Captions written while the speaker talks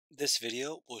This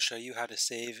video will show you how to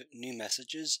save new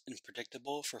messages in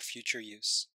Predictable for future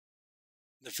use.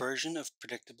 The version of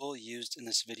Predictable used in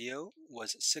this video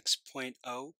was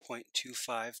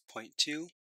 6.0.25.2.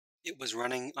 It was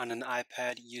running on an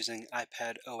iPad using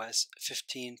iPad OS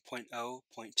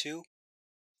 15.0.2,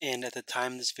 and at the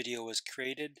time this video was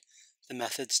created, the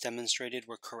methods demonstrated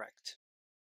were correct.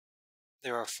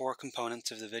 There are 4 components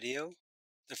of the video,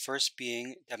 the first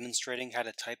being demonstrating how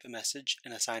to type a message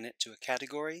and assign it to a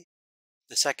category.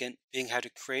 The second being how to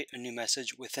create a new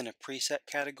message within a preset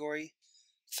category.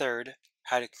 Third,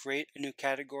 how to create a new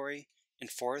category. And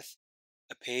fourth,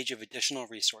 a page of additional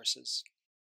resources.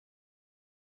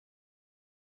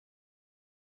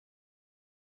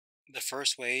 The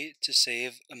first way to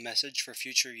save a message for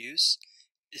future use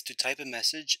is to type a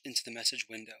message into the message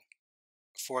window.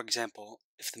 For example,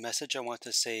 if the message I want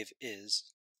to save is,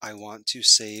 I want to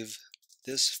save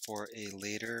this for a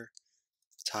later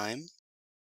time,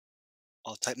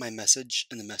 I'll type my message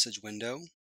in the message window.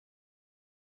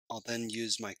 I'll then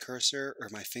use my cursor or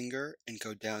my finger and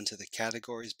go down to the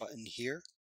Categories button here.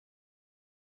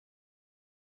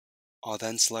 I'll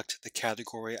then select the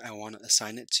category I want to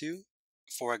assign it to.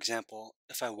 For example,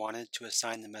 if I wanted to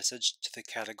assign the message to the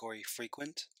category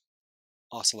Frequent,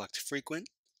 I'll select Frequent.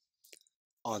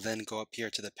 I'll then go up here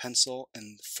to the pencil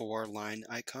and 4-line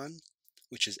icon,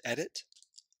 which is Edit.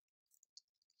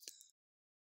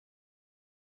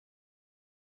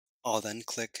 I'll then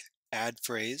click Add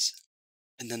Phrase,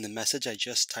 and then the message I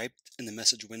just typed in the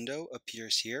message window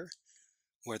appears here,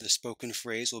 where the spoken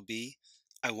phrase will be,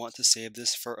 I want to save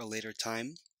this for a later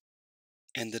time,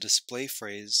 and the display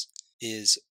phrase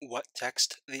is what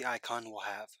text the icon will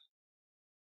have.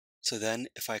 So then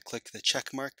if I click the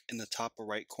check mark in the top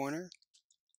right corner,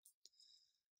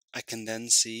 I can then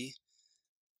see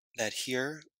that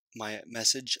here my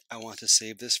message, I want to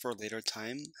save this for a later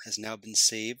time, has now been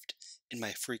saved in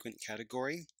my frequent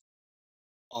category.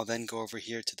 I'll then go over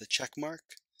here to the check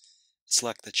mark,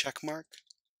 select the check mark,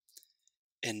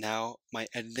 and now my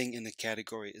editing in the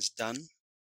category is done.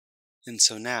 And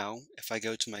so now, if I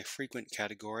go to my frequent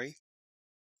category,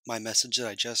 my message that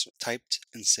I just typed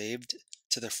and saved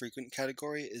to the frequent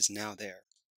category is now there.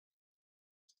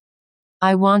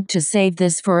 I want to save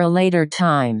this for a later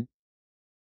time.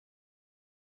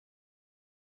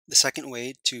 The second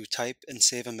way to type and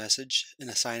save a message and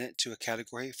assign it to a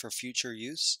category for future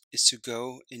use is to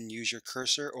go and use your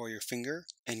cursor or your finger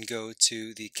and go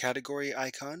to the category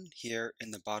icon here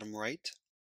in the bottom right.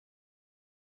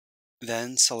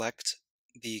 Then select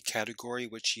the category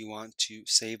which you want to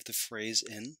save the phrase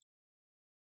in.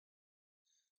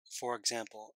 For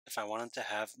example, if I wanted to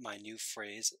have my new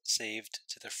phrase saved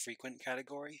to the frequent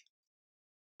category,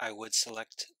 I would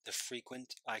select the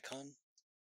frequent icon.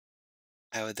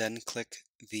 I would then click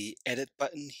the edit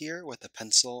button here with a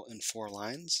pencil and 4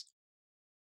 lines.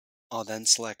 I'll then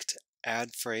select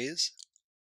add phrase.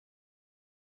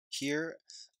 Here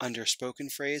under spoken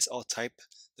phrase, I'll type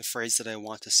the phrase that I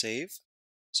want to save.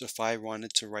 So if I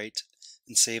wanted to write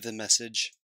and save the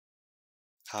message,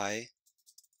 hi,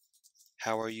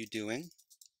 how are you doing?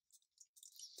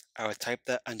 I would type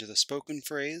that under the spoken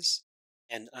phrase,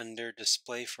 and under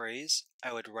display phrase,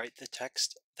 I would write the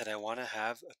text that I want to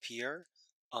have appear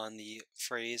on the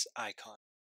phrase icon.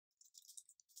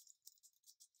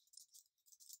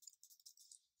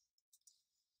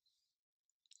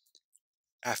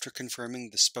 After confirming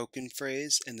the spoken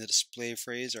phrase and the display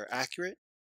phrase are accurate,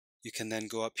 you can then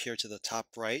go up here to the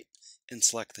top right and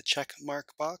select the check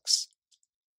mark box.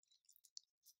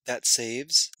 That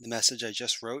saves the message I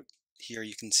just wrote. Here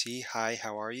you can see, hi,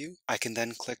 how are you? I can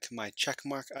then click my check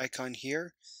mark icon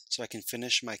here so I can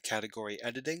finish my category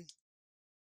editing.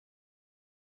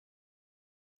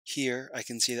 Here I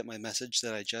can see that my message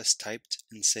that I just typed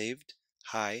and saved,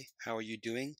 hi, how are you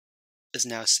doing, is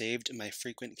now saved in my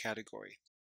frequent category.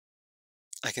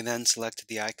 I can then select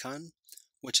the icon,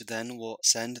 which then will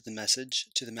send the message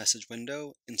to the message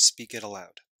window and speak it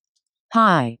aloud.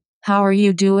 Hi, how are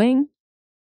you doing?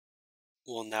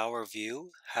 We'll now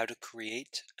review how to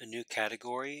create a new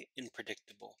category in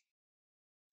Predictable.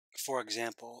 For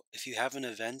example, if you have an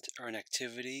event or an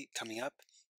activity coming up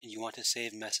and you want to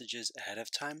save messages ahead of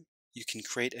time, you can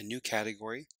create a new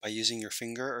category by using your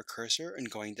finger or cursor and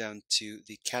going down to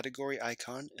the category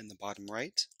icon in the bottom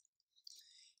right.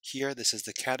 Here, this is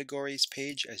the categories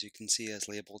page, as you can see as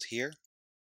labeled here.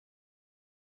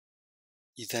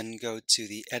 You then go to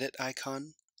the edit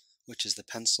icon, which is the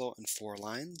pencil and 4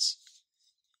 lines.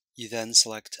 You then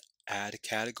select add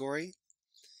category,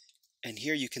 and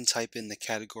here you can type in the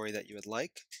category that you would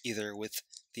like, either with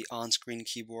the on-screen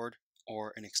keyboard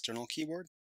or an external keyboard.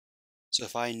 So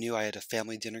if I knew I had a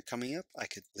family dinner coming up, I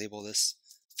could label this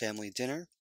family dinner.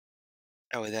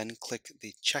 I would then click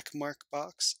the check mark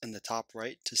box in the top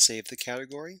right to save the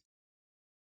category.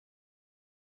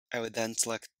 I would then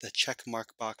select the check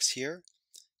mark box here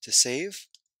to save.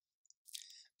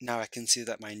 Now I can see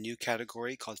that my new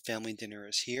category called family dinner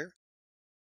is here.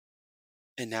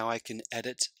 And now I can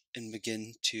edit and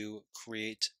begin to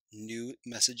create new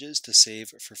messages to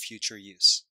save for future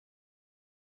use.